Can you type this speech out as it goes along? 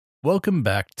Welcome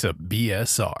back to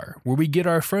BSR, where we get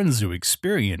our friends to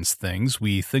experience things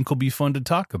we think will be fun to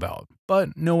talk about,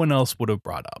 but no one else would have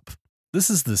brought up. This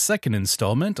is the second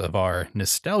installment of our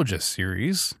Nostalgia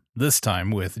series, this time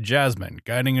with Jasmine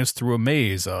guiding us through a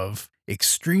maze of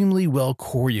extremely well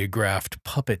choreographed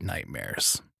puppet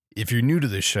nightmares. If you're new to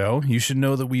the show, you should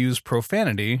know that we use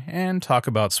profanity and talk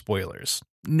about spoilers.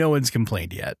 No one's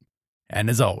complained yet. And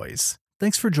as always,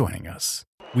 thanks for joining us.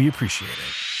 We appreciate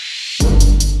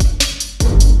it.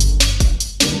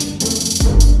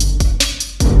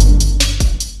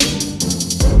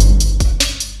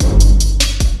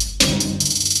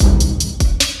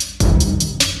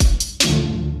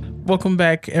 Welcome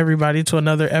back, everybody, to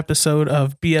another episode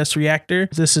of BS Reactor.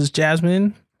 This is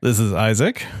Jasmine. This is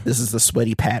Isaac. This is the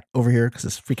sweaty Pat over here because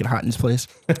it's freaking hot in this place.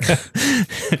 The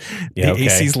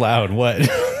AC's loud. What?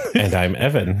 And I'm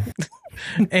Evan.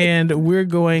 And we're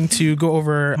going to go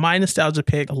over my nostalgia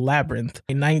pick, Labyrinth,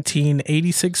 a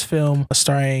 1986 film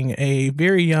starring a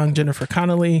very young Jennifer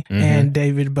Connelly and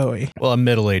David Bowie. Well, a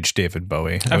middle-aged David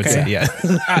Bowie. I would say, yeah.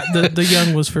 The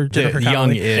young was for Jennifer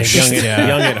Connelly. Young-ish.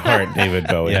 Young at heart, David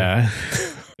Bowie. Yeah.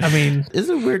 I mean, Is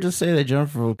it weird to say that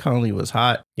Jennifer Connelly was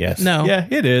hot? Yes. no. Yeah,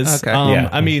 it is. Okay. Yeah.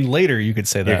 I mean, later you could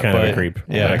say that. You're kind of but- a creep.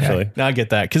 Yeah, actually. No, I get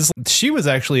that. Because she was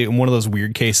actually in one of those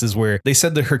weird cases where they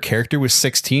said that her character was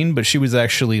 16, but she was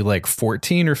actually like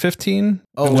 14 or 15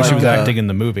 when like, she was acting in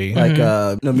the movie. Like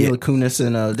Mila Kunis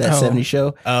in that 70s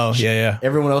show. Oh, yeah.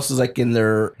 Everyone else was like in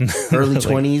their early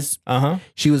 20s. Uh-huh.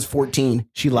 She was 14.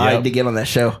 She lied Yep. to get on that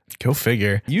show. Go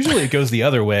figure. Usually it goes the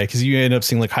other way because you end up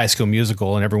seeing like High School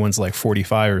Musical and everyone's like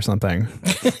 45 or something.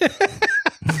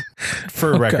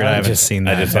 For a record, God. I haven't seen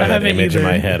that. I just I have that haven't image in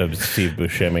either. my head of Steve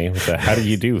Buscemi with the "How do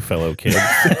you do, fellow kids?"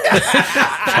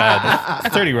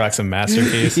 God, 30 Rock's a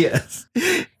masterpiece. Yes.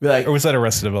 Be like, Or was that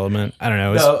Arrested Development? I don't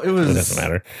know. no, it was. It doesn't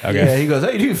matter. Okay. Yeah, he goes, "How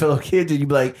you doing, fellow kids?" And you'd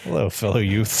be like, Hello, fellow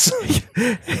youths.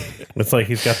 It's like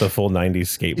he's got the full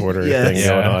 '90s skateboarder Yes. thing Yeah.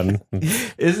 going on.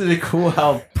 "Isn't it cool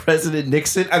how President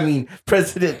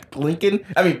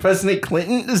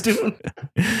Clinton is doing?"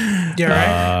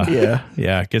 Yeah, right? Yeah.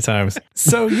 Yeah, good times.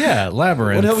 So yeah,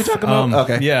 Labyrinth. What the hell we talking about?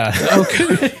 Okay. Yeah.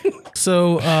 Okay.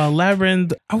 So,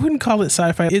 Labyrinth, I wouldn't call it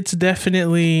sci-fi. It's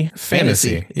definitely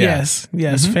Fantasy. Yeah.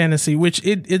 Yes, fantasy, which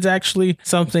it's actually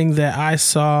something that I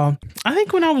saw, I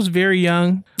think when I was very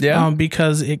young. Yeah.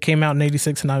 Because it came out in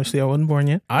 86 and obviously I wasn't born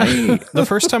yet. The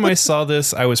first time I saw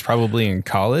this, I was probably in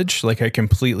college. Like I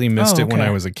completely missed it when okay.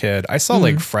 I was a kid. I saw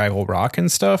like Fraggle Rock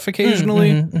and stuff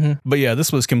occasionally. But yeah,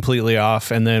 this was completely off.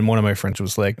 And then one of my friends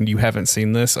was like, "You haven't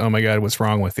seen this? Oh my God, what's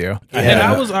wrong with you?" And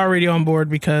I was already on board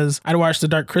because I'd watched The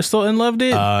Dark Crystal and loved it.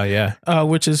 Yeah.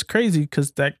 Which is crazy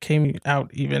because that came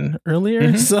out even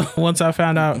earlier. So once I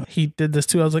found out he did this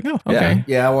too, I was like, oh, okay.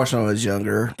 Yeah, I watched when I was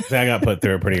younger. I got put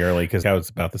through it pretty early because I was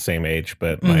about the same age,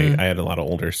 but I had a lot of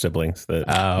older siblings that.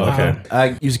 Oh, okay.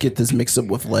 I used to get this mixed up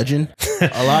with Legend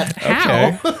a lot.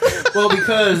 How? Well,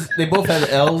 because they both had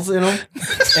L's in them,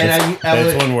 and I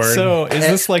That's would, one word. So is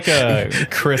this like a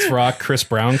Chris Rock, Chris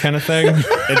Brown kind of thing?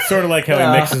 It's sort of like how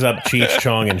he mixes up Cheech,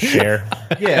 Chong, and Cher.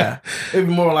 yeah, it'd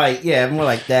be more like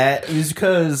that. It was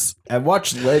because I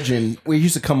watched Legend. We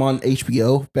used to come on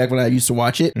HBO back when I used to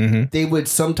watch it. They would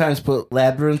sometimes put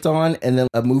Labyrinth on, and then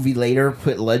a movie later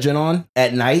put Legend on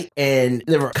at night, and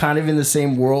they were kind of in the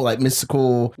same world, like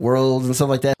mystical worlds and stuff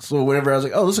like that. So whenever I was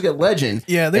like, "Oh, let's look at Legend,"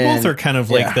 Yeah, they both And- are kind of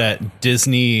like yeah. that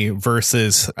Disney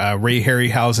versus Ray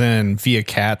Harryhausen via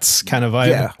Cats kind of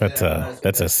vibe.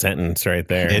 That's a sentence right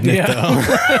there. Isn't it,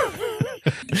 though?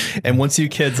 And once you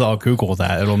kids all Google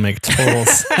that, it'll make total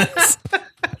sense.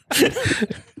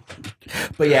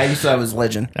 But yeah, I used to have his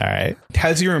Legend. All right.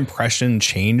 Has your impression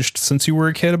changed since you were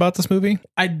a kid about this movie?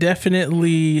 I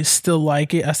definitely still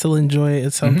like it. I still enjoy it.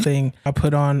 It's something I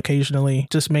put on occasionally.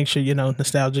 Just make sure,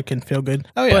 nostalgic and feel good.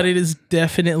 Oh, yeah. But it is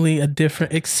definitely a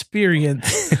different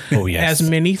experience. Oh, yes. As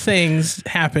many things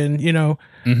happen,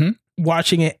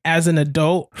 watching it as an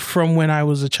adult from when I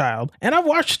was a child. And I've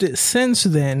watched it since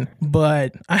then,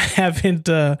 but I haven't,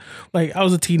 I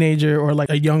was a teenager or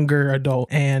like a younger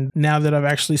adult. And now that I've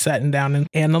actually sat down and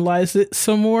analyzed it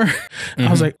some more, I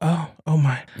was like, oh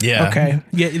my. Yeah. Okay.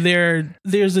 Yeah,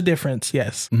 there's a difference.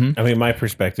 Yes. I mean, my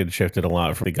perspective shifted a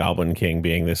lot from the Goblin King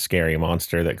being this scary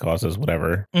monster that causes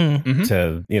whatever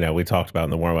to, we talked about in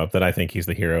the warm up that I think he's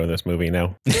the hero in this movie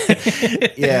now.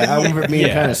 Yeah, I remember being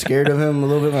kind of scared of him a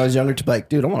little bit when I was younger. To be like,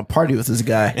 dude, I want to party with this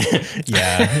guy.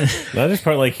 Yeah. Not just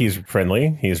part like he's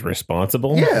friendly, he's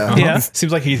responsible. Yeah. Yeah.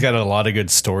 Seems like he's got a lot of good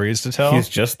stories to tell. He's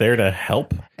just there to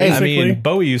help. I basically. mean,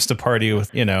 Bowie used to party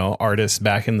with, artists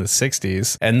back in the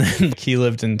 60s, and then he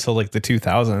lived until like the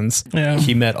 2000s. Yeah.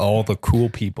 He met all the cool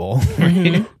people.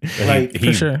 Like, he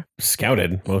for sure.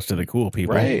 scouted most of the cool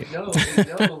people. Right.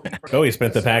 Oh, he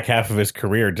spent the back half of his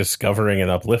career discovering and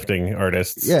uplifting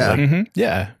artists. Yeah.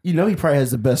 Yeah. You know, he probably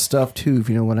has the best stuff too, if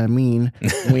you know what I mean.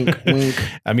 Wink, wink.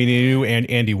 I mean, he knew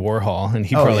Andy Warhol, and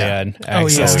he probably had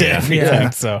access to everything. Yeah.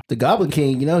 So The Goblin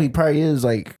King, you know, he probably is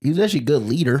like, he's actually a good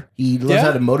leader. He knows Yeah.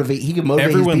 how to motivate. He can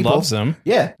motivate his everyone people. loves him.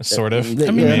 Yeah. Sort of. Yeah.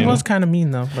 I mean, he Yeah. was kind of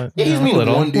mean though, but Yeah, he's you know, mean to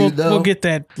little. one dude, though. we'll get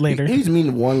that later. He's mean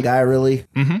to one guy, really.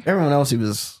 Everyone else, he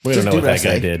was. We don't just know do what I that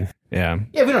guy say. did. Yeah.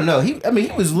 Yeah, we don't know. He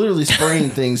was literally spraying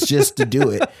things just to do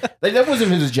it. Like, that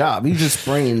wasn't his job. He was just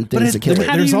spraying things to kill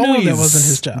how it. do you know that wasn't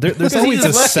his job? There's Because he always a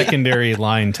just left. secondary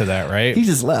line to that, right? He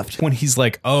just left. When he's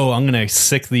like, "Oh, I'm gonna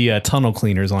sick the tunnel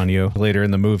cleaners on you" later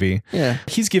in the movie. Yeah.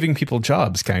 He's giving people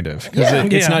jobs, kind of, because Yeah.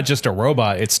 it's Yeah. not just a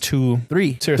robot; it's two or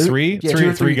three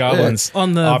three goblins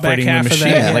On the operating back half the of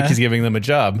machine, that, yeah. like he's giving them a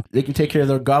job. They can take care of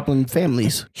their goblin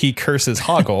families. He curses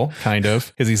Hoggle, kind of,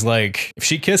 because he's like, "If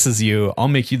she kisses you, I'll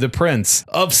make you the prince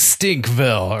of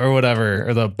Stinkville or whatever,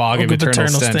 or the bog of The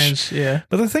eternal stench." Yeah.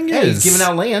 But the thing Yeah, is, he's giving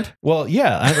out land. well,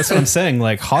 yeah, that's what I'm saying.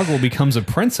 Like Hoggle becomes a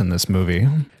prince in this movie,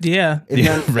 Yeah. And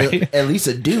Yeah, then, right. At least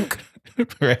a duke.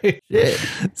 right? Yeah.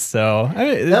 So I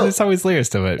mean, No. there's always layers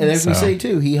to it. And as we so. say,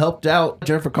 too, he helped out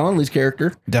Jennifer Connelly's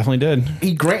character. Definitely did.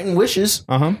 He granting wishes.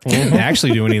 Didn't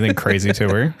actually do anything crazy to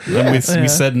her. Yeah. We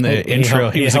said in the intro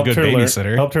he was a good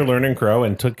babysitter. Helped her learn and grow,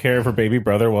 and took care of her baby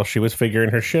brother while she was figuring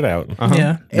her shit out.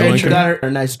 Yeah. No And one she got her a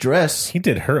nice dress. He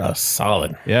did her a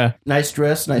solid. Yeah. Nice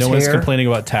dress, nice No hair. one's complaining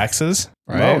about taxes.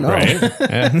 Right. No. Right?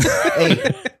 Yeah.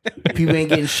 Hey, people ain't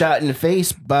getting shot in the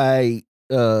face by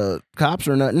cops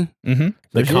or nothing. Mhm.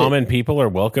 The Legit. common people are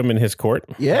welcome in his court.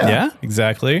 Yeah. Yeah,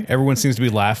 exactly. Everyone seems to be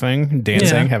laughing, dancing,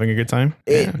 Yeah. having a good time.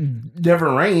 It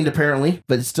never rained, apparently,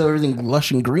 but it's still everything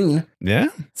lush and green. Yeah.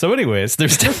 So anyways,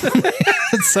 there's definitely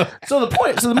so So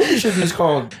the movie should be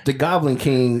called The Goblin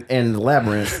King and the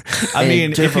Labyrinth. I And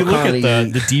mean, if Jennifer you look Connelly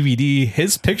at the DVD,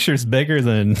 his picture's bigger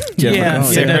than Yeah,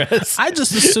 Connelly. Sarah's. I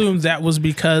just assumed that was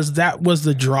because that was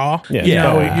the draw. Yeah. You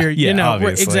know, Yeah. you're, Yeah, you know,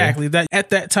 obviously. exactly that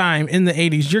at that time in the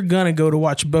 80s, you're gonna go to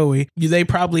watch Bowie. They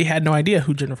probably had no idea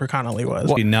who Jennifer Connelly was.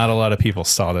 Well, not a lot of people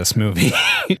saw this movie.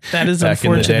 That is back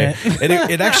in the day. unfortunate.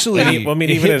 And it actually I mean, it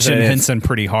even hit as Jim a- Henson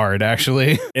pretty hard,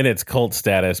 actually. In its cult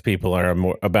status, people are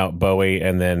more about Bowie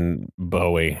and then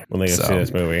Bowie when they go So- see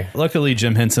this movie. Luckily,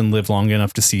 Jim Henson lived long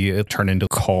enough to see it turn into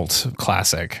a cult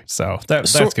classic. So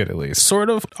that's good at least. Sort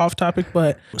of off topic,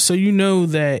 but so you know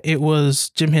that it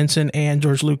was Jim Henson and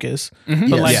George Lucas, but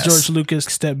like Yes. George Lucas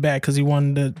stepped back because he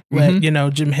wanted to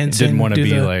let Jim Henson Didn't want to do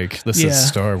be the- like, this Yeah. is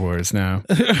Star Wars now.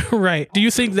 right. Do you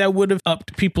think that would have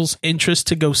upped people's interest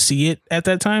to go see it at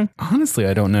that time? Honestly,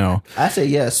 I don't know. I say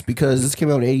yes because this came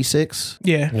out in '86.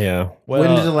 Yeah. Yeah.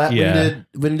 When did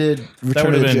that Return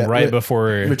would of have the been Jedi? right before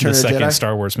Return the of the second Jedi?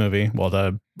 Star Wars movie. Well,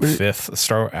 the fifth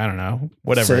Star, I don't know,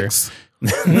 whatever. Six.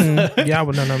 Yeah, I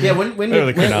would know. Yeah, when Whatever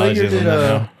did the chronology year is on did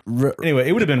that now. Anyway,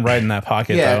 it would have been right in that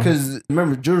pocket. yeah, though. because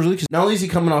remember George Lucas. Not only is he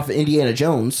coming off of Indiana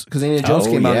Jones because Indiana Jones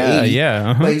Oh, came out in '80,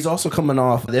 yeah, but he's also coming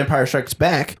off The Empire Strikes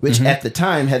Back, which at the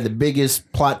time had the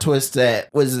biggest plot twist that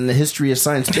was in the history of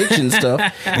science fiction stuff.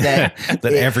 That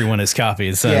everyone has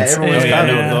copied since. everyone Oh, has yeah,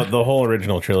 copied. no, the whole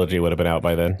original trilogy would have been out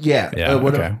by then. Yeah, Yeah,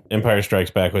 okay. Empire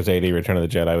Strikes Back was 80, Return of the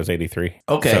Jedi was 83.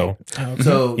 Okay. So,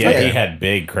 So yeah, he had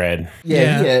big cred.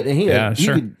 Yeah, he had, and Yeah, he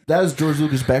sure. could, that was George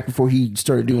Lucas back before he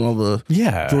started doing all the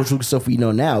Yeah. George Lucas stuff we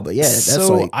know now. But yeah, that's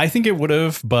so like I think it would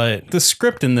have, but the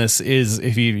script in this is,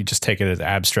 if you just take it as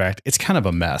abstract, it's kind of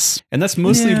a mess. And that's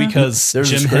mostly Yeah. because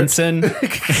There's a Jim script.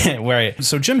 Henson, right.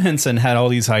 So Jim Henson had all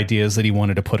these ideas that he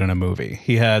wanted to put in a movie.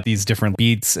 He had these different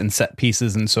beats and set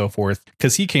pieces and so forth,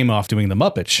 because he came off doing the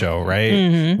Muppet Show,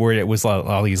 right? Where it was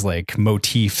all these like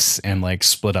motifs and like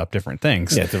split up different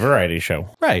things. Yeah, it's a variety show.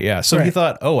 Right, yeah. So he Right.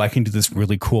 thought, oh, I can do this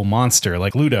really cool monster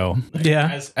like Ludo.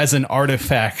 Yeah. As an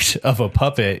artifact of a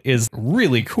puppet is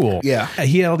really cool. Yeah.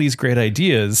 He had all these great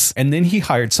ideas, and then he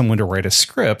hired someone to write a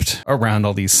script around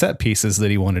all these set pieces that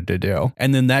he wanted to do.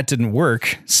 And then that didn't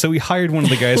work. So he hired one of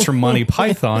the guys from Monty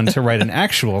Python to write an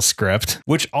actual script,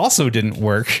 which also didn't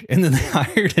work. And then they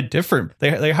hired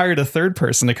they hired a third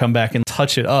person to come back and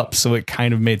touch it up so it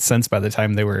kind of made sense by the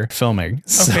time they were filming.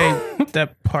 So- Okay,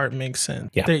 that part makes sense.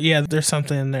 Yeah. There's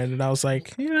something in there that I was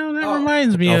like, that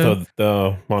reminds me Although of.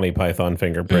 the Monty Python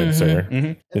fingerprints are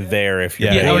there if you're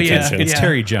It's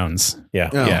Terry Jones.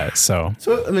 Yeah. So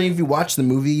I mean, if you watch the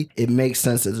movie, it makes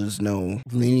sense that there's no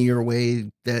linear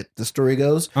way that the story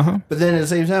goes. But then at the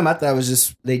same time, I thought it was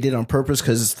just they did on purpose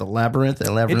because it's the labyrinth.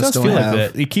 And labyrinths it does feel like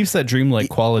that. It keeps that dreamlike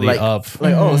quality of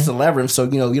oh, it's the labyrinth. So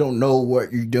you don't know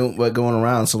what you're doing, what going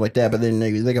around, stuff like that. But then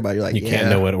you think about it, you're like, you can't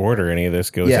know what order any of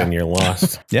this goes in. You're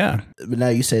lost. Yeah. But now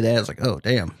you say that, it's like, oh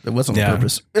damn, it wasn't on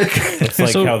purpose. It's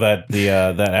like how that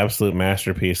absolute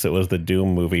masterpiece that was the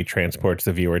Doom movie transports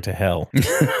the viewer to hell.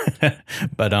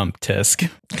 But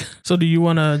tisk. So do you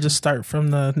want to just start from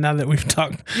now that we've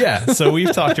talked? Yeah. So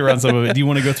we've talked around some of it. Do you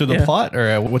want to go through the plot,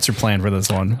 or what's your plan for this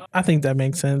one? I think that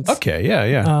makes sense. Okay.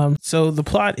 Yeah. So the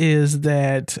plot is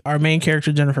that our main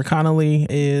character, Jennifer Connelly,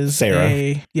 is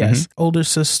Sarah. older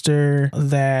sister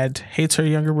that hates her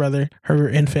younger brother, her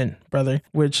infant brother,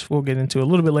 which we'll get into a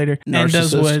little bit later. Narcissist. And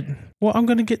does what? Well, I'm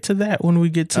going to get to that when we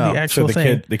get to the actual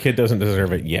thing. The kid doesn't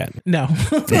deserve it yet. No.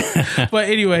 But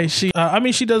anyway, she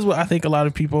does what I think a lot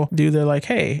of people do. They're like,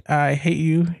 hey, I hate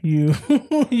you.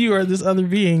 You are this other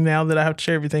being now that I have to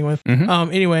share everything with.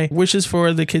 Anyway, wishes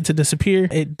for the kid to disappear.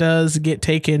 It does get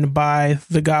taken by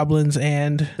the goblins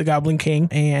and the Goblin King.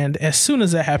 And as soon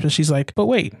as that happens, she's like, but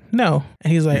wait, no.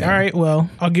 And he's like, all right, well,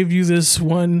 I'll give you this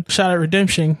one shot at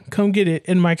redemption. Come get it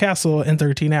in my castle in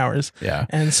 13 hours. Yeah.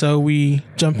 And so we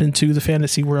jump into the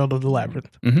fantasy world of the labyrinth.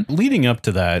 Leading up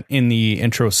to that, in the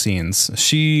intro scenes,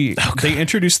 they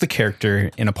introduced the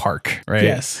character in a park, right?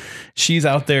 Yes. She's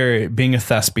out there being a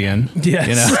thespian. Yes.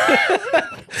 You know?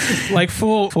 Like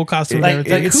full costume. Like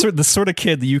it's the sort of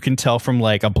kid that you can tell from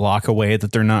like a block away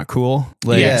that they're not cool.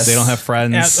 Like they don't have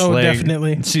friends.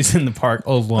 Definitely. She's in the park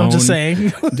alone. I'm just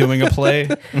saying. Doing a play.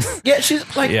 Yeah,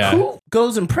 she's like, who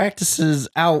goes and practices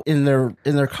out in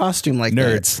their costume like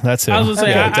nerds? That? That's it. I was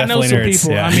gonna say, I know some nerds,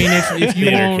 people. Yeah. I mean, if you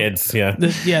theater won't, kids, yeah.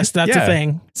 Yes, that's a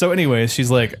thing. So anyways, she's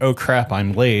like, oh crap,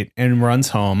 I'm late, and runs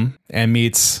home and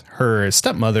meets her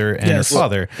stepmother and her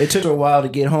father. It took her a while to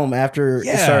get home after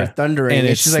it started thundering.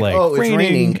 And she's like, oh, it's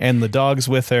raining. And the dog's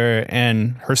with her,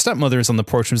 and her stepmother's on the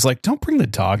porch and was like, don't bring the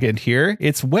dog in here.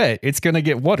 It's wet. It's going to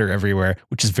get water everywhere,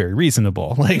 which is very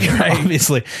reasonable. Like,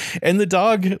 obviously. And the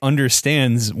dog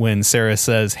understands when Sarah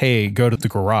says, hey, go to the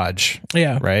garage.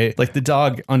 Yeah. Right? Like, the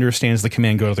dog understands the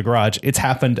command, go to the garage. It's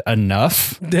happened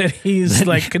enough that he's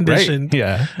like conditioned. Right?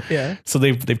 Yeah. Yeah. So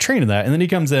they've trained in that. And then he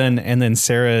comes in, and then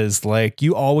Sarah is like,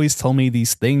 you always tell me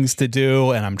these things to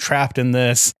do, and I'm trapped in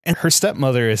this. And her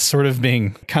stepmother is sort of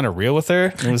being kind of real with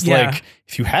her. And was like,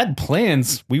 if you had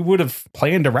plans, we would have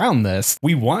planned around this.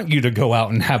 We want you to go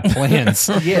out and have plans.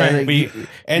 Her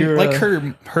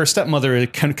stepmother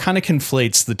kind of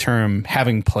conflates the term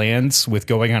having plans with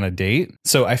going on a date.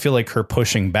 So I feel like her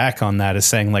pushing back on that is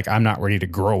saying like, I'm not ready to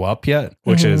grow up yet,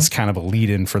 which is kind of a lead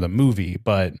in for the movie.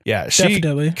 But yeah, she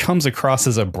comes across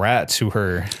as a brat to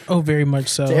her. Oh, very much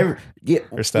so.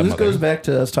 This goes back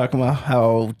to us talking about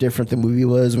how different the movie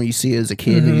was when you see it as a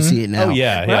kid and you see it now. Oh,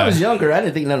 yeah. When I was younger, I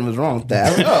didn't think nothing was wrong with that. I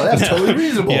was like, oh, that's totally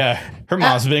reasonable. Yeah. Her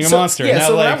mom's being a monster. Yeah, now,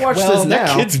 so like, when I watch this now,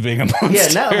 that kid's being a monster. Yeah,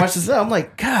 now I watch this now, I'm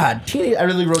like, God, I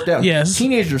really wrote down. Yes.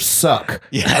 Teenagers suck.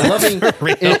 Yeah.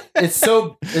 It's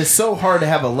so hard to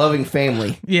have a loving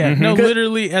family. Yeah. No,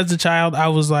 literally as a child, I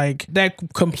was like, that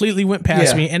completely went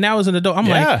past me. And now as an adult, I'm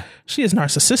like, she is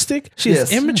narcissistic. She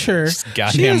is immature. She's a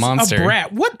goddamn monster. A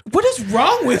brat. What is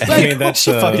wrong with her? I mean, that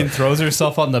she fucking throws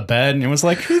herself on the bed and was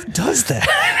like, who does that?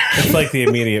 It's like the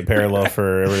immediate parallel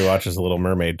for everybody watches The Little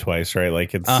Mermaid twice, right?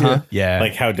 Like it's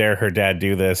like, how dare her dad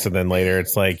do this? And then later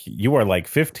it's like, you are like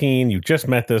 15, you just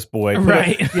met this boy. Put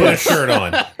a shirt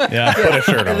on. Put a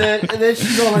shirt on. And then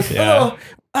she's going like,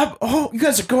 you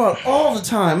guys go out all the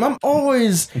time. I'm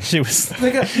always. She was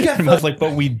like,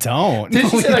 but we don't. Did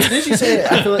she say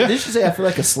I feel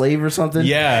like a slave or something?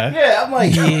 Yeah. Yeah. I'm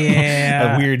like,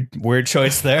 a weird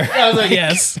choice there. I was like,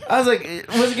 yes. I was like,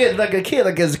 was it like a kid?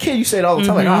 Like as a kid, you say it all the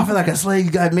time. Like, I feel like a slave.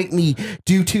 You gotta make me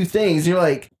do two things. You're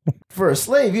like, for a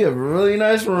slave, you have a really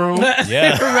nice room.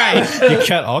 Yeah. Right. You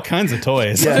got all kinds of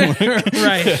toys. Yeah.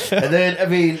 Right. And then, I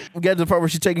mean, we got to the part where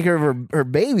she's taking care of her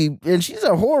baby, and she's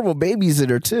a horrible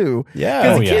babysitter, too. Yeah.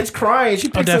 Because the kid's crying. She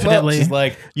picks him up. She's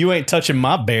like, you ain't touching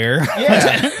my bear.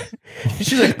 Yeah.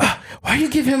 She's like, why do you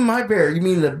give him my bear? You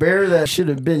mean the bear that should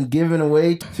have been given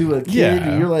away to a kid? Yeah.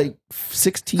 And you're like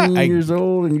 16 years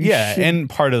old. And and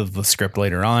part of the script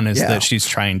later on is that she's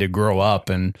trying to grow up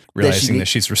and realizing that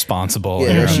she's responsible.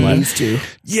 Yeah, she these two.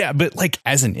 Yeah, but like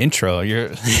as an intro,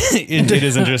 it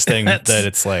is interesting that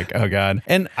it's like, oh god.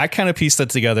 And I kind of pieced that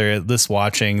together this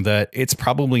watching that it's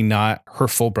probably not her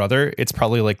full brother. It's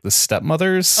probably like the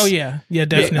stepmother's. Oh yeah,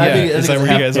 definitely. I think is that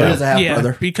where you guys are?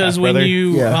 Yeah, because when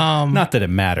you not that it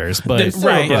matters, but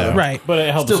right. But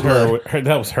it helps it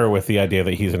helps her with the idea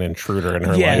that he's an intruder in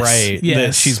her life, right? Yes.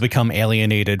 That she's become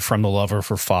alienated from the love of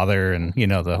her father, and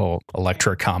the whole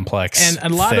Electra complex.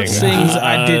 And a lot of things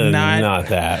I did not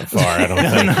that far. I don't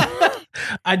think.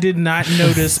 I did not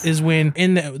notice is when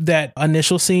in that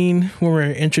initial scene where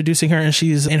we're introducing her and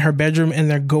she's in her bedroom and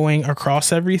they're going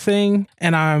across everything,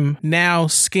 and I'm now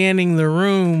scanning the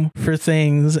room for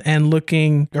things and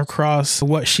looking across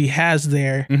what she has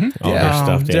there. All her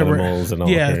stuffed animals and all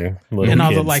her little and all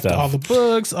kid the stuff. all the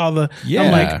books, all the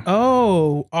I'm like,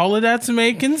 oh, all of that's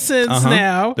making sense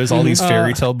now. There's all these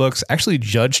fairy tale books. Actually,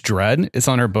 Judge Dredd is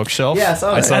on her bookshelf. Yeah,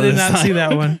 I did not see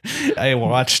that one. I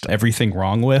watched Everything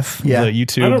Wrong With the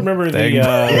YouTube. I don't remember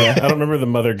I don't remember the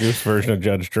Mother Goose version of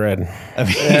Judge Dredd.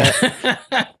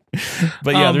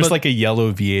 But there's like a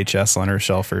yellow VHS on her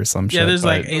shelf or some shit. Yeah, there's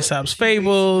like Aesop's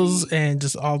Fables and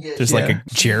just all. There's like a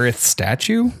Jareth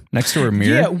statue next to her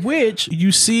mirror. Yeah, which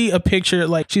you see a picture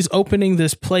like she's opening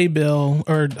this playbill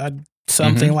or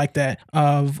something like that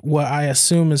of what I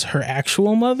assume is her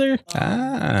actual mother.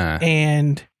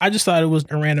 And I just thought it was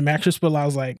a random actress, but I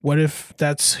was like, what if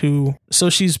that's who? So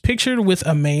she's pictured with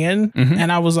a man,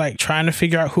 and I was like trying to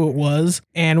figure out who it was.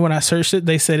 And when I searched it,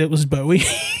 they said it was Bowie.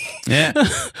 Yeah.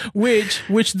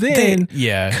 which then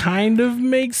kind of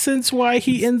makes sense why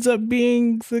he ends up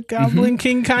being the Goblin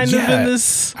King kind of in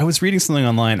this. I was reading something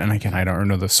online, and again, I don't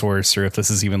know the source or if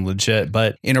this is even legit,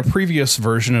 but in a previous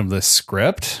version of the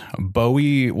script,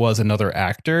 Bowie was another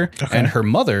actor, and her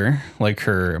mother, like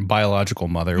her biological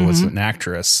mother, was an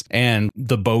actress, and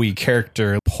the Bowie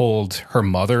character pulled her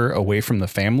mother away from the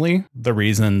family. The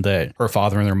reason that her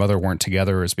father and their mother weren't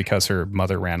together is because her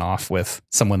mother ran off with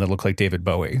someone that looked like David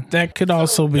Bowie. That could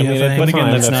also be a thing. But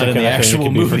again, that's not in the actual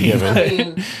movie.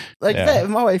 That, if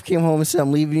my wife came home and said,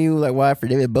 I'm leaving you, like, why, for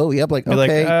David Bowie? I'm like,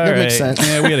 okay, that makes sense.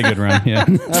 Yeah, we had a good run. Yeah.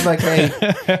 I'm like,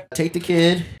 hey, take the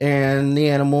kid and the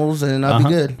animals and I'll be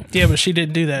good. Yeah, but she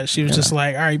didn't do that. She was just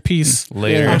like, all right, peace.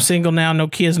 Later. I'm single now, no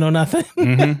kids, no nothing.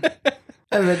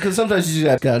 Because sometimes you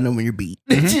just gotta know when you're beat.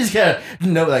 You just gotta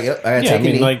know, like, I gotta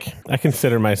take it. Like, I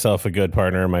consider myself a good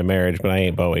partner in my marriage, but I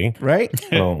ain't Bowie. Right?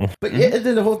 Well, but and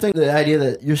then the whole thing, the idea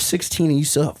that you're 16 and you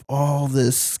still have all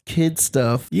this kid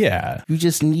stuff. Yeah. You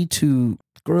just need to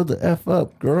grow the F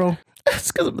up, girl.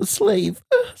 It's because I'm a slave.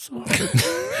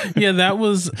 Yeah, that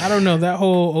was, I don't know, that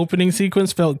whole opening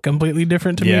sequence felt completely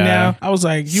different to me now. I was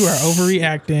like, you are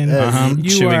overreacting.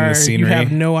 You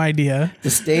have no idea. To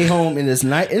stay home in this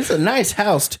nice, it's a nice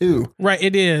house too. Right,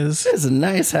 it is. It's a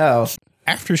nice house.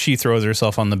 After she throws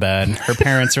herself on the bed, her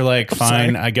parents are like,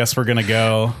 fine, I guess we're going to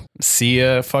go. See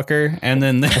ya, fucker. And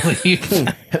then they leave.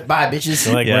 Bye, bitches.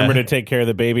 So, like, remember to take care of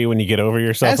the baby when you get over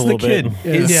yourself a little bit. As the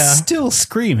kid is still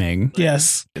screaming.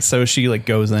 Yes. So she like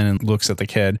goes in and looks at the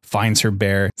kid, finds her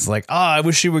bear. It's like, I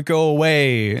wish she would go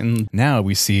away. And now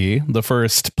we see the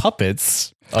first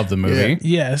puppets of the movie.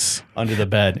 Yes. Under the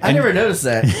bed. I never noticed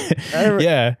that.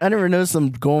 I never noticed them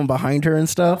going behind her and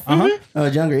stuff. I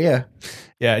was younger,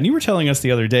 Yeah, and you were telling us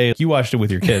the other day, you watched it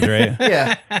with your kids, right?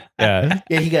 Yeah.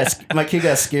 My kid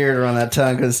got scared around that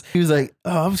time because he was like,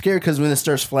 oh, I'm scared because when it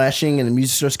starts flashing and the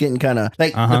music starts getting kind of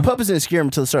like the puppets didn't scare him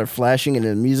until it started flashing and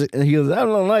the music, and he goes, I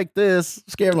don't like this.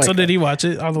 Scared him. Like, so did he watch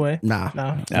it all the way? Nah.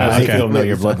 Okay. You'll know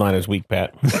your bloodline is weak,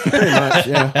 Pat. Pretty much,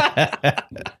 yeah.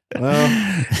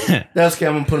 Well, that's okay.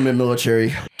 I'm gonna put him in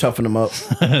military, toughen him up.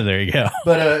 There you go.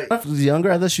 But when I was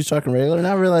younger, I thought she was talking regular, and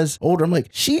I realized older, I'm like,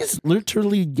 she's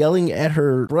literally yelling at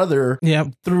her brother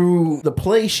through the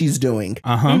play she's doing.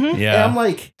 Yeah. And I'm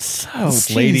like,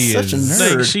 this lady is such a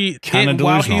nerd. Like she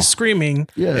while he's screaming,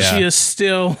 she is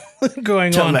still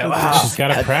going on. Like, wow, she's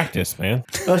got to practice, man.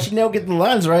 Oh, she now getting the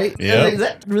lines right. Yeah. Is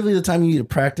that really the time you need to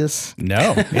practice?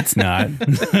 No, it's not.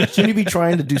 Shouldn't you be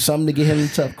trying to do something to get him to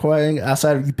stop quiet?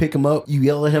 Outside of you pick him up, you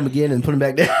yell at him again and put him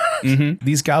back down.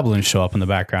 These goblins show up in the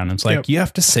background. And it's like, you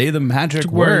have to say the magic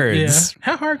words. Yeah.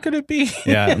 How hard could it be?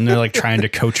 And they're like trying to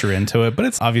coach her into it, but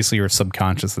it's obviously your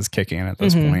subconscious is kicking in at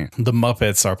this point. The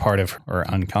Muppets are part of her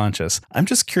unconscious. I'm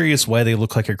just curious why they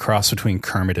look like a cross between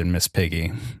Kermit and Miss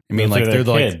Piggy. I mean, like they're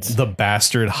like the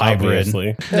bastard hybrid.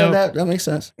 Yeah, that makes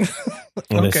sense.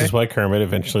 And this is why Kermit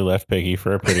eventually left Piggy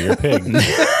for a prettier pig.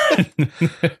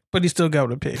 But he still got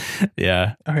with a pig.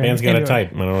 Yeah. Okay, Man's got a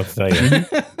type. I don't know what to tell you.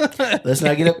 Let's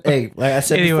not get up. Hey, like I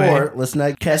said before, let's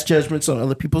not cast judgments on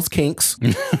other people's kinks.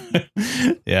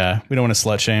 Yeah. We don't want to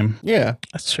slut shame. Yeah.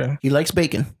 That's true. He likes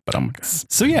bacon. But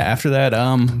so yeah, after that,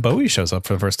 Bowie shows up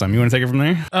for the first time. You want to take it from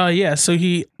there? Yeah. So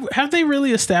have they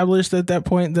really established at that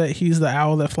point that he's the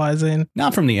owl that flies in?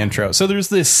 Not from the intro. So there's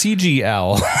this CG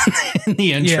owl in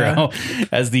the intro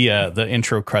as the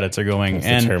intro credits are going.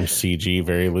 And the term CG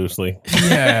very loosely.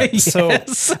 Yeah. Yes. So I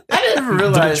didn't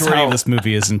realize the majority of this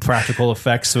movie is in practical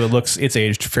effects, so it's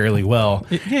aged fairly well.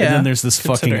 Yeah. And then there's this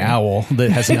fucking owl that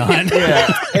has not.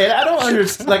 Yeah. And I don't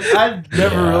understand. Like, I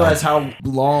never realized how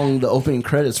long the opening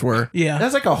credits were. Yeah.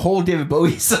 That's like a whole David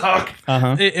Bowie song.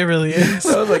 Uh-huh. It really is.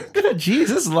 So I was like, good geez,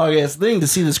 this is a long ass thing to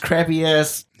see this crappy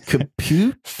ass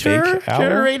computer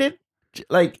generated.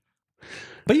 Like,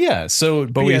 but yeah, so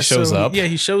Bowie shows up. Yeah,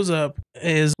 he shows up,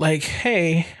 is like,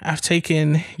 hey, I've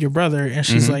taken your brother. And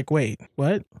she's like, wait,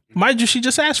 what? Mind you, she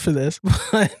just asked for this,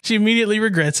 but she immediately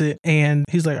regrets it. And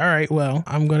he's like, all right, well,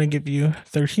 I'm going to give you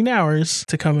 13 hours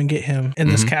to come and get him in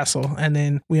this castle. And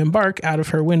then we embark out of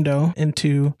her window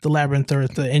into the labyrinth, or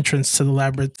the entrance to the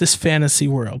labyrinth, this fantasy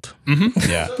world.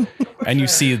 Yeah. And you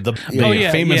see the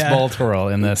famous ball twirl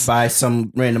in this. By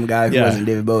some random guy who wasn't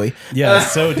David Bowie. Yeah,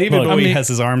 so David Bowie has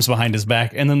his arms behind his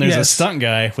back, and then there's a stunt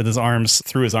guy with his arms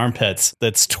through his armpits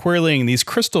that's twirling these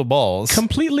crystal balls.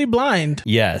 Completely blind.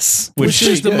 Yes. Which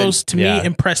is the most, to me,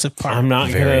 impressive part. I'm not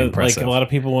Very gonna impressive. like, a lot of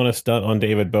people want to stunt on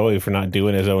David Bowie for not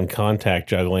doing his own contact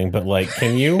juggling, but like,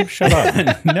 can you shut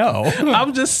up? No.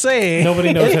 I'm just saying.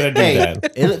 Nobody knows how to do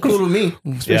that. It looked cool to me,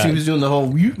 especially if he was doing the whole.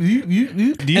 Do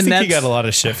you think he got a lot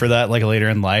of shit for that? Like later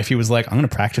in life, he was like, "I'm going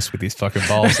to practice with these fucking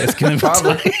balls." It's going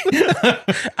to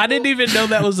I didn't even know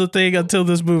that was a thing until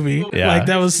this movie. Yeah. Like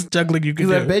that was juggling you could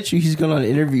do. I bet you he's going on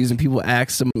interviews and people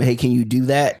ask him, "Hey, can you do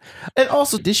that?" And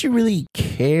also, did she really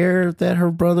care that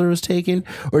her brother was taken,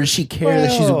 or did she care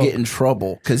that she's gonna get in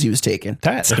trouble because he was taken?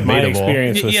 That's If my debatable.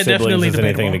 experience with siblings definitely is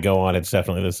anything debatable. to go on, it's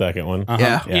definitely the second one.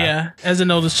 Yeah. Yeah. As an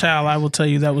oldest child, I will tell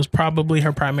you that was probably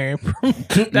her primary.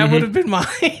 That would have been mine.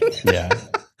 Yeah.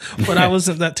 But I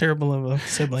wasn't that terrible of a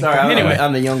sibling. Sorry, Anyway,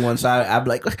 I'm the young one, so I'm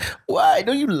like, why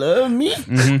don't you love me?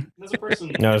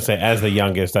 No, I would say, as the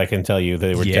youngest, I can tell you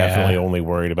they were definitely only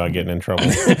worried about getting in trouble.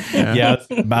 Yeah,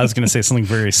 I was going to say something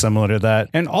very similar to that.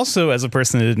 And also, as a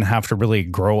person that didn't have to really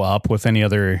grow up with any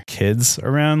other kids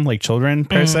around, like children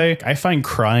per se, I find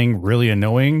crying really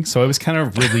annoying. So I was kind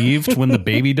of relieved when the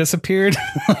baby disappeared.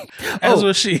 as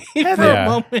was she for a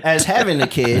moment. As having a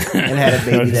kid and had a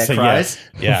baby that So, cries,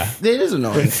 Yeah. it is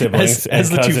annoying. Siblings As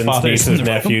and the two cousins, fathers in nieces, the room.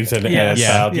 nephews, and a Yes.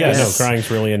 child. Yeah, Yes. no, crying's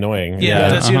really annoying. Yeah,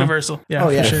 that's universal. Yeah, Oh,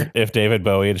 yeah. for sure. If David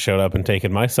Bowie had showed up and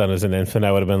taken my son as an infant,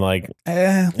 I would have been like, Let's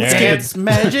Yeah. give it Dance,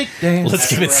 magic, dance. Let's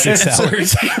give it 6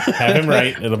 hours. have him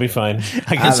right. It'll be fine.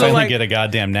 I can So, finally like- get a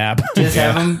goddamn nap. Just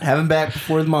have him back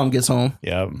before the mom gets home.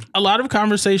 Yeah. A lot of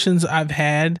conversations I've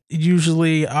had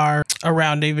usually are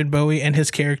around David Bowie and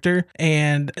his character.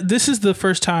 And this is the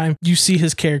first time you see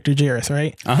his character, Jareth,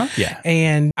 right? Yeah.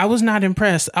 And I was not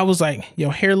impressed. I was like,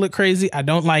 your hair look crazy. I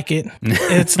don't like it.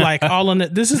 It's like all on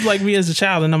it. This is like me as a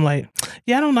child. And I'm like,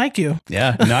 yeah, I don't like you.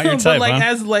 Yeah. Not your But type, like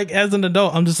huh? as an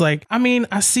adult, I'm just like, I mean,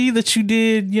 I see that you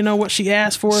did, what she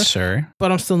asked for, Sure.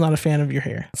 but I'm still not a fan of your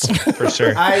hair. For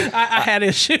sure. I had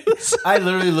issues. I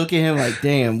literally look at him like,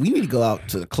 damn, we need to go out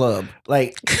to the club.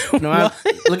 Like, I'm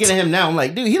looking at him now. I'm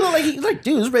like, dude, he look like he's like,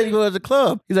 dude, he's ready to go to the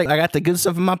club. He's like, I got the good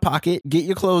stuff in my pocket. Get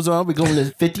your clothes on. We're going to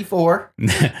 54.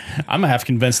 I'm half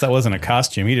convinced that wasn't a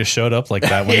costume. He just showed up like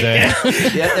that one day.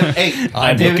 Yeah, hey,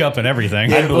 I look up and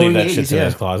everything. I believe that Bowie shit's 80s, in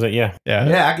his closet. Yeah.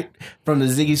 Yeah, I could, from the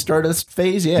Ziggy Stardust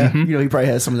phase, he probably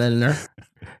has some of that in there.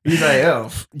 He's like,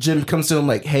 oh, Jim comes to him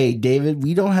like, hey, David,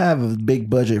 we don't have a big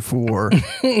budget for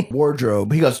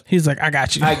wardrobe. He goes, He's like, I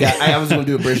got you. I was going to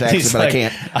do a British accent, He's but like, I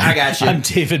can't. I got you. I'm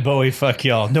David Bowie. Fuck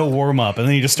y'all. No warm up. And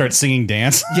then he just starts singing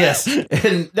dance. Yes. And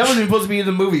that wasn't even supposed to be in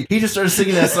the movie. He just started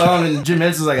singing that song, and Jim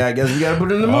Henson's like, I guess we got to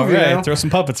put it in the All movie right. now. Throw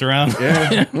some puppets around.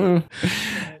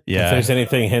 Yeah. If there's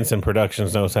anything Henson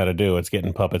Productions knows how to do, it's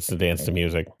getting puppets to dance to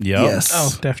music. Yep. Yes.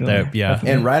 Oh, definitely. Yeah.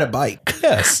 And ride a bike.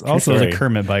 Yes. Also the Sorry.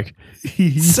 Kermit bike.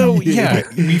 So yeah,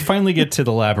 we finally get to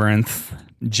the labyrinth.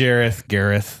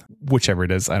 Gareth, whichever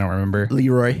it is, I don't remember.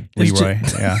 Leroy.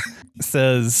 Yeah.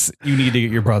 Says you need to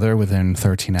get your brother within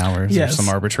 13 hours Yes. or some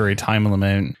arbitrary time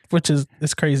limit. Which is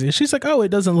it's crazy. She's like, oh, it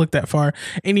doesn't look that far.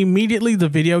 And immediately the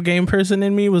video game person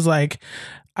in me was like,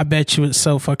 I bet you it's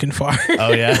so fucking far.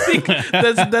 Oh yeah.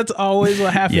 that's always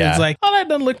what happens. Yeah. Like, oh, that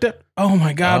doesn't look that. Oh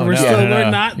my God, we're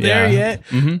not there yet.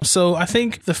 Mm-hmm. So I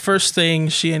think the first thing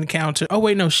she encountered. Oh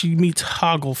wait, no, she meets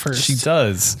Hoggle first. She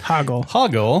does.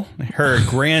 Hoggle, her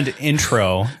grand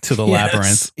intro to the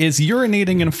labyrinth is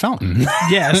urinating in a fountain.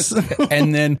 Yes,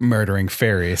 and then murdering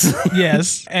fairies.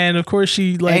 Yes, and of course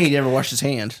she he never washed his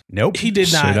hands. Nope, he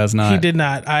did not. She does not. He did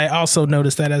not. I also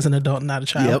noticed that as an adult, not a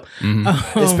child. Yep,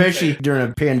 especially during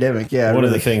a pandemic. Yeah, one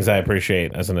of the things I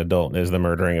appreciate as an adult is the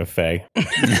murdering of fae.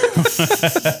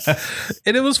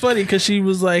 And it was funny because she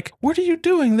was like, "What are you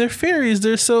doing? They're fairies.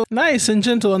 They're so nice and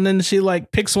gentle." And then she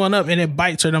like picks one up and it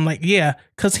bites her. And I'm like, "Yeah,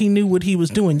 because he knew what he was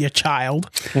doing, you child."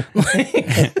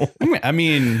 I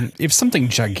mean, if something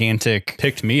gigantic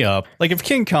picked me up, like if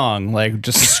King Kong like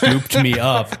just scooped me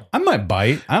up, I might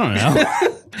bite. I don't know.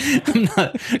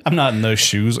 I'm not in those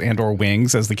shoes and or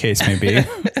wings, as the case may be.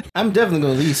 I'm definitely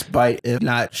going to at least bite, if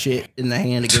not shit in the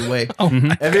hand to get away.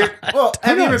 Have you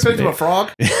ever picked up a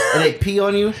frog and they pee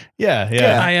on you? Yeah.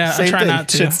 I try not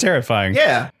to. Shit's terrifying.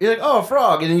 Yeah. You're like, oh, a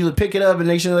frog. And then you pick it up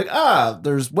and you're like,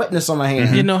 there's wetness on my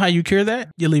hand. You know how you cure that?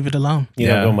 You leave it alone. You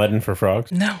don't go mudding for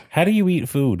frogs? No. How do you eat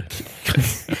food?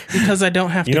 Because I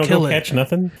don't have to kill it. You don't go catch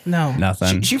nothing? No.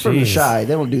 Nothing. She from the shy.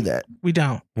 They don't do that. We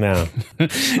don't. No.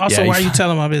 Also, why are you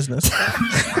telling my business?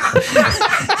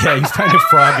 Yeah, you find a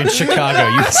frog in Chicago.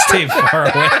 You stay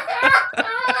far away.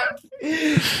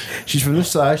 She's from the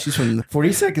side. She's from the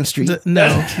 42nd Street. No.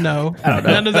 I don't know.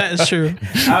 None of that is true.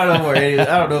 I don't know where it is.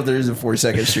 I don't know if there is a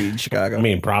 42nd Street in Chicago. I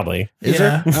mean, probably. Is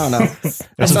there? I don't know.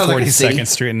 There's a 42nd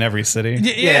Street in every city.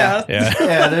 Yeah.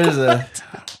 There's a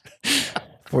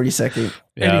 42nd.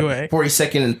 Yeah. Anyway.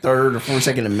 42nd and 3rd or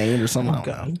 42nd and Main or something. Oh,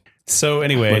 God. So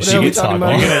anyway, she gets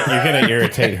Hoggle. You're gonna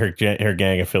irritate her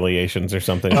gang affiliations or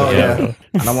something. Oh yeah.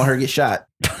 I don't want her to get shot.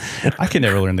 I can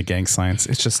never learn the gang science.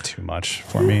 It's just too much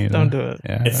for me. Don't do it.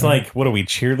 Yeah. It's like, what are we,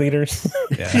 cheerleaders?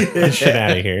 Yeah. Get this shit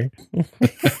out of here.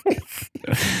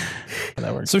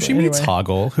 So she meets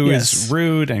Hoggle, who is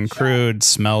rude and crude,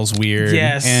 smells weird,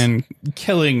 and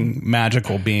killing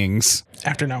magical beings.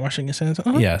 After not washing his hands.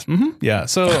 Yes. Mm-hmm. Yeah.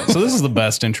 So this is the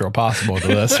best intro possible to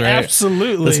this, right?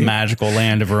 Absolutely. This magical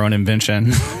land of her own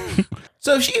invention.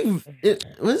 So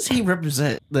what does he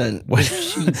represent then?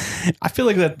 I feel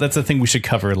like that's a thing we should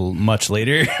cover much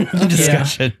later in the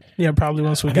discussion. Yeah, probably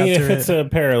once we got to it. If it's a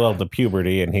parallel to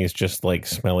puberty and he's just like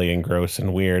smelly and gross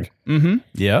and weird. Mm-hmm.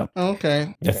 Yeah.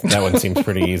 Okay. That one seems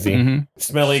pretty easy. Mm-hmm.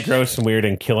 Smelly, gross, and weird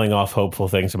and killing off hopeful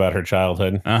things about her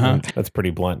childhood. That's pretty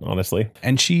blunt, honestly.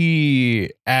 And she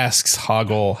asks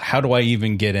Hoggle, how do I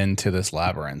even get into this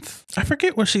labyrinth? I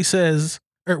forget what she says.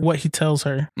 Or what he tells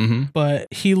her, but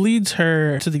he leads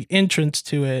her to the entrance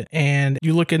to it, and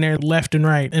you look in there left and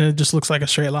right, and it just looks like a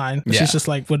straight line. Yeah. She's just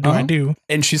like, "What do I do?"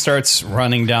 And she starts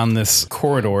running down this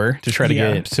corridor to try to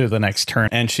get to the next turn,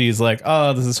 and she's like,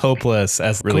 "Oh, this is hopeless."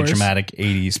 As really dramatic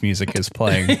 '80s music is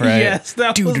playing, right? Yes,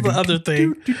 that was the other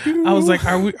thing. I was like,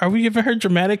 "Are we giving her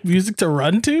dramatic music to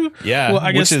run to?" Yeah, well,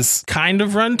 I guess is kind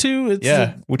of run to.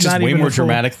 It's which is way more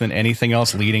dramatic than anything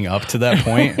else leading up to that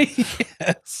point.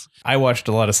 Yes. I watched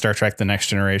a lot of Star Trek The Next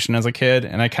Generation as a kid,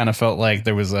 and I kind of felt like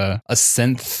there was a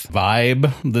synth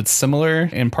vibe that's similar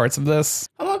in parts of this.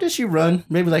 How long did she run?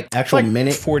 Maybe like actual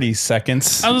minute? 40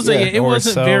 seconds. I was saying, it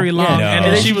wasn't very long. Yeah, no.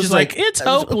 And then she was like, it's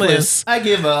hopeless. I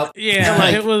give up. Yeah,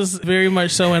 it was very much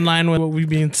so in line with what we've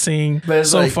been seeing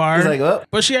so far.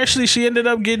 But she ended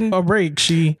up getting a break.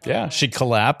 She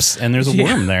collapsed, and there's a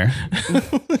worm there.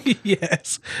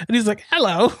 Yes. And he's like,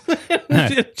 hello.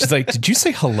 She's like, did you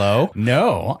say hello?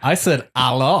 No, I said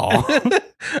hello.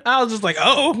 I was just like,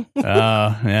 oh.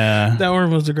 Yeah. That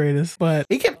worm was the greatest. But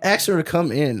he kept asking her to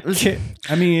come in.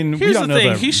 I mean, here's we don't the know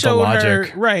thing. He showed her,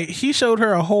 right. He showed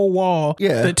her a whole wall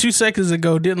that 2 seconds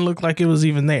ago didn't look like it was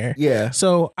even there. Yeah.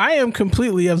 So I am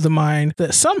completely of the mind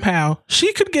that somehow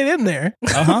she could get in there.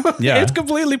 Yeah. It's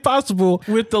completely possible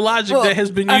with the logic that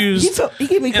has been used. He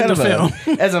gave me kind of film.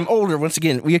 As I'm older, once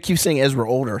again, we keep saying as we're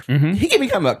older. He gave me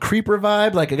kind of a creeper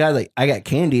vibe, like a guy like, I got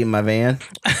candy in my van.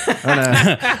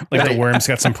 Like the worm's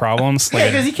got some problems.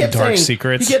 Like because he kept dark saying,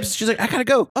 secrets. She's like, I gotta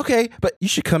go. Okay, but you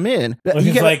should come in.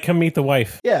 He's like, come meet the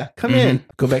wife. Yeah, come in.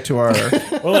 Go back to our.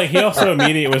 Well, like he also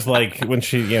immediately was like, when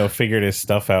she figured his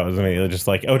stuff out, was immediately just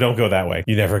like, oh, don't go that way.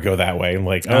 You never go that way. I'm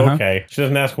like, oh, okay. She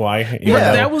doesn't ask why.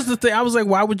 That was the thing. I was like,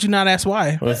 why would you not ask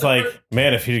why? Well, it's like,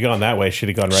 man, if he'd gone that way, she'd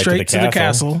have gone straight to the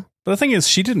castle. But the thing is,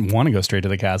 she didn't want to go straight to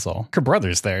the castle. Her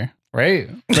brother's there, right?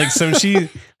 Like, so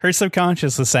her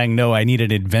subconscious is saying, no, I need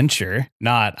an adventure,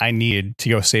 not I need to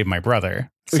go save my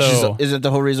brother. So is it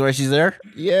the whole reason why she's there?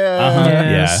 Yeah.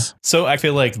 Yes. Yeah. So I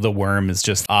feel like the worm is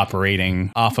just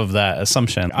operating off of that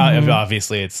assumption.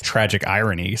 Obviously, it's tragic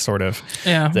irony, sort of.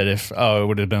 Yeah. That if it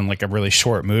would have been like a really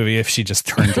short movie if she just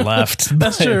turned left.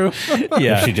 That's true.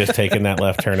 Yeah. If she just taken that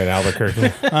left turn in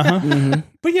Albuquerque.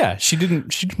 But yeah, she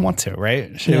didn't want to,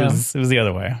 right? It was the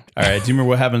other way. All right. Do you remember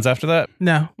what happens after that?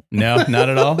 No. No, not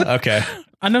at all. Okay.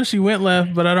 I know she went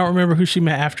left, but I don't remember who she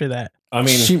met after that. I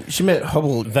mean, she met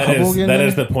Hubble. That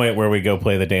is the point where we go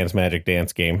play the Dance Magic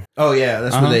Dance game. Oh yeah,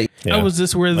 that's where they. Yeah. Oh, was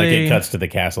this where Like they? it cuts to the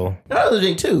castle. Another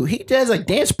thing too, he does like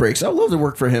dance breaks. I love to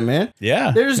work for him, man.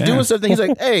 Yeah. They're just doing something. He's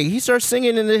like, hey, he starts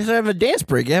singing and they have a dance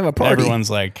break. They have a party. Everyone's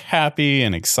like happy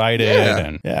and excited. Yeah.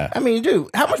 And yeah. I mean, dude,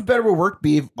 how much better would work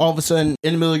be if all of a sudden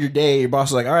in the middle of your day, your boss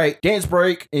is like, all right, dance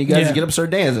break, and you guys get up and start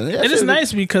dancing. Yeah, It is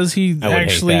nice because he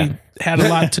actually had a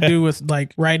lot to do with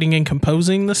like writing and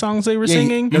composing the songs they were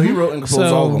singing. He wrote and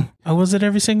composed all of them. Oh, was it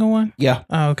every single one? Yeah.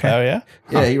 Oh, okay. Oh yeah.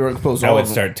 Yeah, he wrote and composed I all would of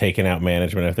them. start taking out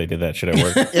management if they did that shit at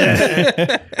work.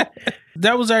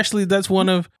 That's one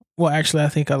of. Well, actually, I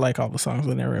think I like all the songs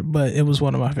in there, but it was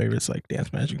one of my favorites, like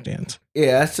Dance Magic Dance.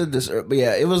 Yeah, I said this, but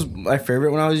yeah, it was my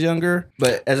favorite when I was younger.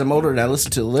 But as I'm older and I listen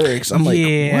to the lyrics, I'm like, what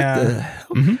the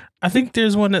hell? I think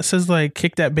there's one that says like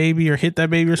 "kick that baby" or "hit that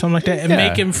baby" or something like that, and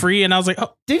make him free. And I was like,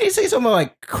 oh, Did he say something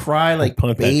like "cry like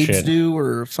Punk that babes shit. do"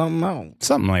 or something? I don't.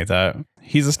 Something like that.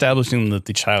 He's establishing that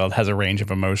the child has a range of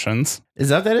emotions. Is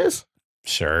that what that is?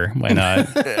 Sure, why not?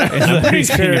 He's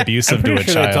being abusive I'm to pretty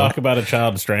a sure they child. talk about a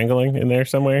child strangling in there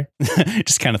somewhere.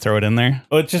 Just kind of throw it in there.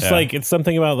 Oh, it's just Yeah. like it's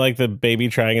something about like the baby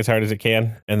trying as hard as it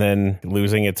can and then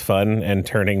losing its fun and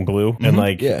turning blue, and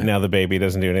like now the baby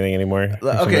doesn't do anything anymore.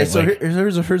 Okay, so like,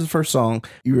 here's the first song.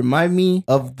 You remind me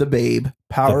of the Babe.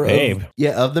 Power The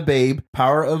Babe? of the Babe.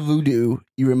 Power of Voodoo.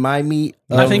 You remind me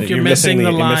of I think you're missing the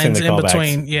lines in callbacks.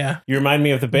 between. Yeah. You remind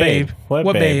me of the babe.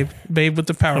 What babe? Babe with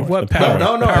the power. What The power?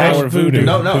 No, Power of voodoo.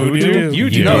 No, Voodoo. You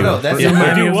do. No, that's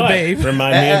Remind me Do of the what? babe.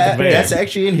 Remind me of the babe. That's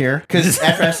actually in here because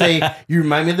after I say you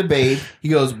remind me of the Babe, he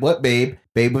goes, "What babe?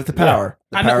 Babe with the power."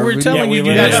 The I know, power we're of voodoo. telling Yeah, you we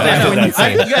do literally that did stuff when that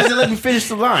you. scene. You guys didn't let me finish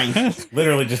the line.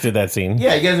 Literally just did that scene.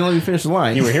 Yeah, you guys didn't let me finish the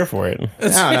line. You were here for it. I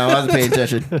don't know. I wasn't paying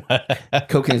attention.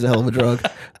 Cocaine's a hell of a drug.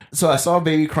 So I saw a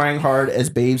baby crying hard as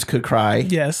babes could cry.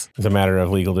 Yes. It's a matter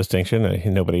of legal distinction.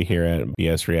 Nobody here at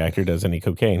BS Reactor does any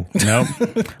cocaine. Nope.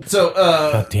 So,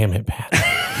 God damn it, Pat.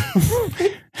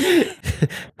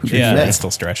 Yeah, meth? it's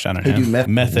still stretched out on They do him. meth.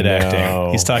 Method No.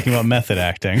 acting. He's talking about method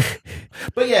acting.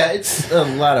 but yeah, it's a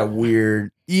lot of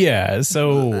weird. Yeah,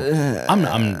 so I'm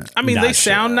I mean, not they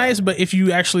sound sure. nice, but if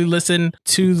you actually listen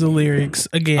to the lyrics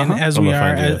again, as I'm we gonna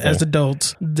are find you a as thing.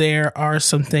 adults, there are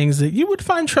some things that you would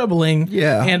find troubling,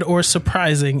 and or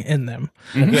surprising in them.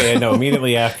 Yeah, no,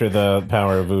 immediately after the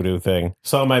power of voodoo thing.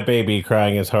 Saw my baby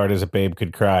crying as hard as a babe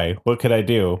could cry. What could I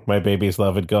do? My baby's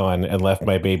love had gone and left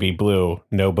my baby blue.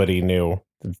 Nobody knew.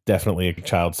 It's definitely a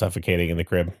child suffocating in the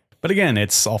crib. But again,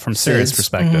 it's all from Sarah's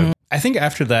perspective. I think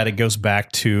after that, it goes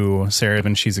back to Sarah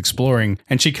when she's exploring,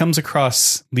 and she comes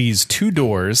across these two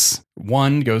doors.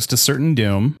 One goes to certain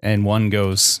doom, and one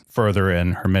goes further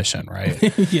in her mission, right?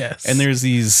 Yes. And there's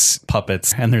these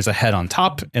puppets, and there's a head on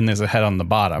top, and there's a head on the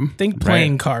bottom. Think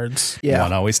playing cards. Yeah.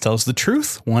 One always tells the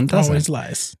truth, one doesn't. Always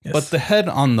lies. Yes. But the head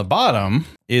on the bottom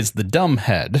is the dumb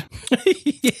head,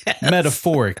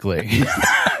 metaphorically.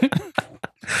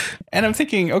 And I'm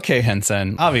thinking, okay,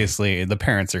 Henson, obviously the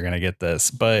parents are going to get this,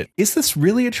 but is this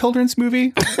really a children's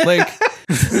movie? Like,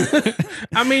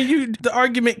 I mean, the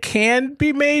argument can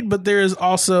be made, but there is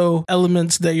also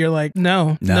elements that you're like,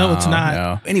 no, it's not.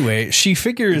 No. Anyway, she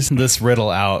figures this riddle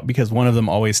out because one of them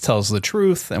always tells the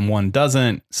truth and one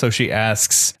doesn't. So she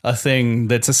asks a thing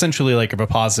that's essentially like if a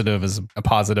positive is a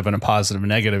positive and a positive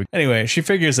negative. Anyway, she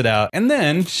figures it out. And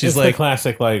then she's It's like, the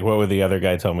classic, like, what would the other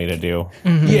guy tell me to do?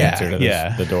 yeah,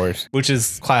 Yeah. The doors. which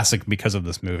is classic because of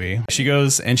this movie. She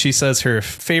goes and she says her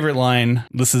favorite line,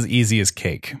 "This is easy as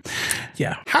cake."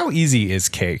 Yeah. How easy is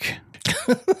cake?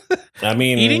 I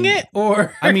mean, Eating it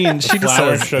or I mean, she just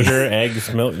flour, says, sugar,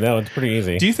 eggs, milk. No, it's pretty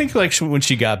easy. do you think like when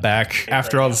she got back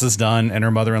after all this is done and her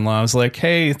mother-in-law was like,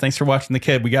 "Hey, thanks for watching the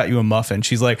kid. We got you a muffin."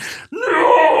 She's like,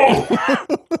 "No."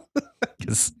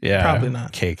 Yeah, Probably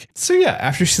not. cake. So yeah,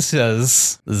 after she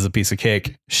says this is a piece of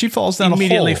cake, she falls down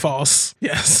immediately a hole false.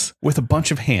 Yes. with a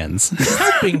bunch of hands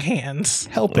Helping hands.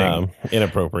 helping.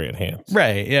 Inappropriate hands.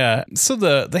 Right, yeah. So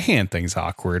the hand thing's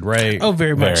awkward, right? Oh,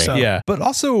 very much so. Yeah, but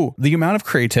also the amount of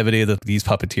creativity that these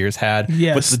puppeteers had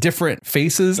Yes. with the different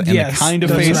faces and the Yes, kind of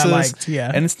that's what I faces. liked,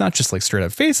 yeah. And it's not just like straight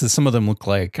up faces. Some of them look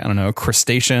like, I don't know,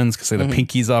 crustaceans because they have the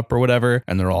pinkies up or whatever,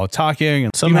 and they're all talking.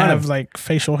 And Some the amount have of- like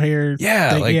facial hair.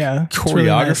 yeah, thing. like yeah. It's choreographed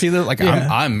choreography. Nice. Like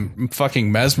I'm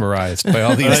fucking mesmerized by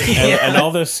all these and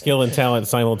all this skill and talent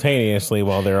simultaneously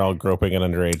while they're all groping an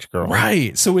underage girl.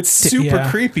 Right. So it's super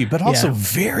creepy, but also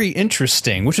very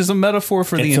interesting, which is a metaphor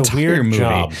for the entire movie.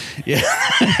 Job. Yeah.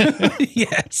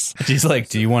 Yes. She's like,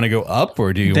 do you want to go up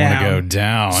or do you want to go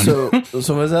down? So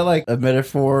was that like a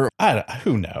metaphor?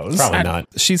 Who knows? Probably not.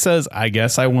 She says, I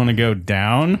guess I want to go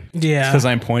down. Yeah. Because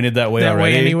I'm pointed that way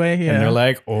already. Anyway, yeah. And they're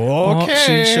like, okay. Well,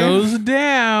 she shows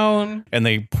down. And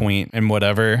they point and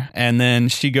whatever. And then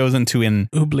she goes into an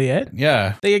oubliette.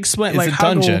 Yeah. They explain it's like a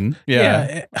dungeon.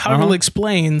 Hoggle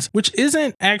explains, which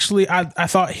isn't actually, I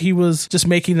thought he was just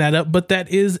making that up, but that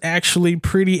is actually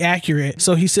pretty accurate.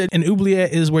 So he said an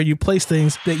oubliette is where you place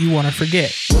things that you want to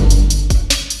forget.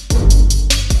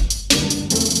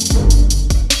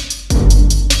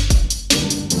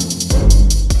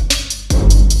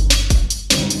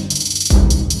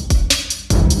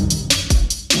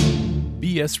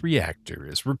 BS Reactor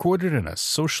is recorded in a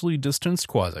socially distanced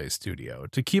quasi-studio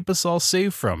to keep us all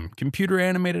safe from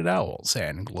computer-animated owls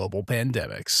and global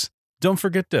pandemics. Don't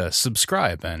forget to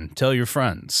subscribe and tell your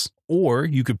friends. Or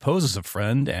you could pose as a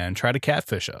friend and try to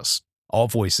catfish us. All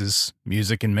voices,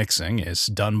 music, and mixing is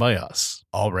done by us.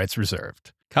 All rights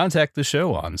reserved. Contact the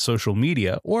show on social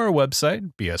media or our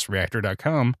website,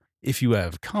 bsreactor.com, if you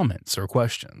have comments or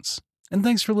questions. And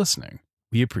thanks for listening.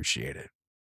 We appreciate it.